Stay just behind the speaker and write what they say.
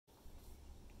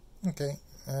Okay,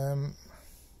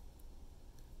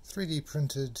 3D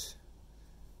printed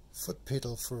foot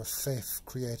pedal for a Pfaff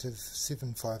Creative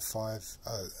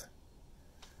 7550.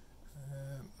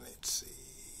 Let's see,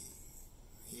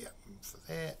 yep, for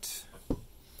that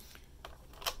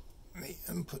the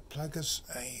input plug is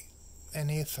an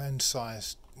earphone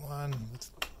sized one with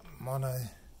mono,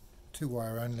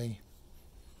 2-wire only.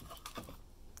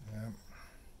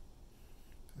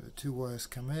 The 2 wires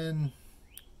come in,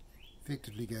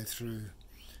 effectively go through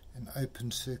an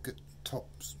open circuit top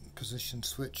position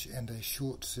switch and a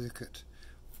short circuit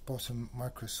bottom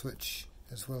micro switch,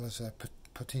 as well as a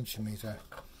potentiometer.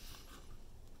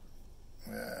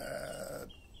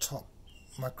 Top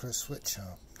micro switch.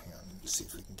 Oh, hang on, let's see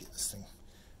if we can get this thing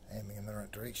aiming in the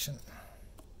right direction.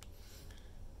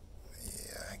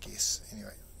 Yeah, I guess.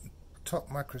 Anyway, top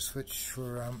micro switch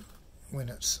for when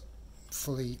it's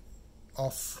fully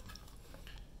off,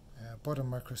 bottom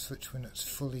micro switch when it's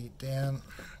fully down,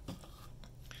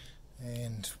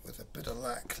 and with a bit of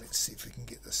luck, let's see if we can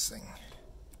get this thing.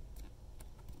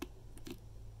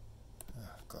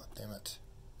 Oh, god damn it.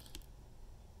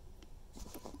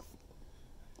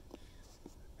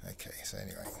 Okay, so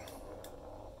anyway,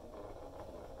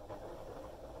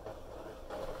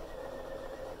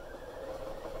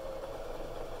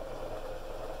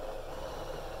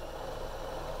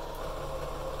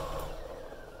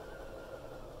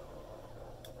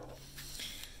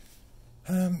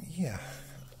 yeah,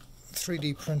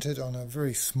 3D printed on a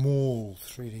very small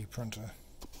 3D printer,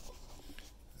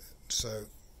 so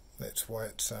that's why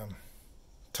it's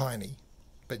tiny,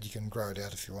 but you can grow it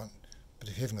out if you want. But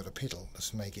if you haven't got a pedal,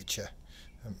 this may get you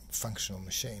a functional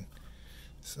machine.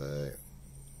 So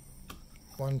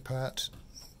one part,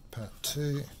 part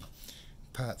 2,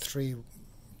 part 3.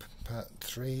 Part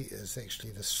 3 is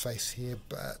actually this face here,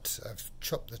 but I've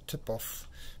chopped the tip off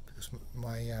because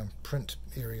my print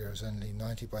area is only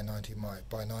 90 by 90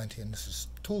 by 90, and this is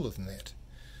taller than that.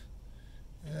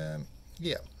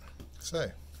 Yeah,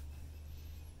 so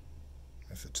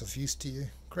if it's of use to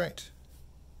you, great.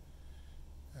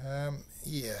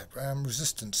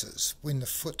 Resistances. When the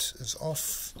foot is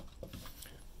off,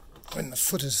 when the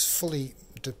foot is fully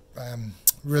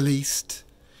released,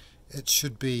 it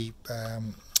should be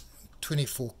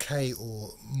 24k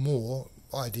or more,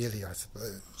 ideally, I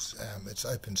suppose. It's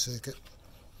open circuit,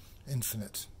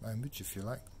 infinite ohmage if you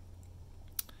like.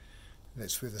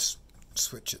 That's where the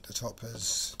switch at the top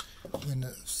is. When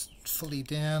it's fully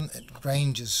down, it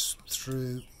ranges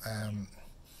through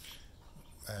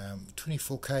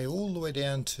 24k all the way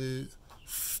down to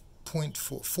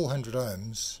 400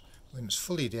 ohms when it's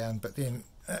fully down, but then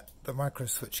the micro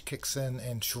switch kicks in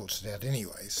and shorts it out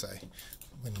anyway, so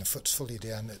when the foot's fully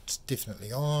down it's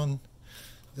definitely on.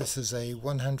 This is a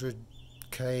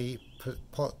 100k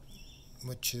pot,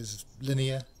 which is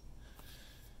linear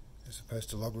as opposed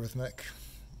to logarithmic.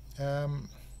 Yeah,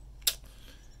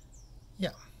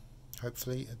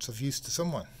 hopefully it's of use to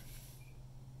someone,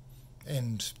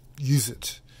 and use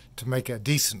it to make a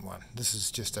decent one. This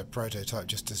is just a prototype,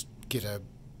 just to get a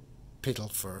pedal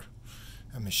for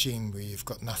a machine where you've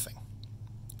got nothing.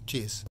 Cheers.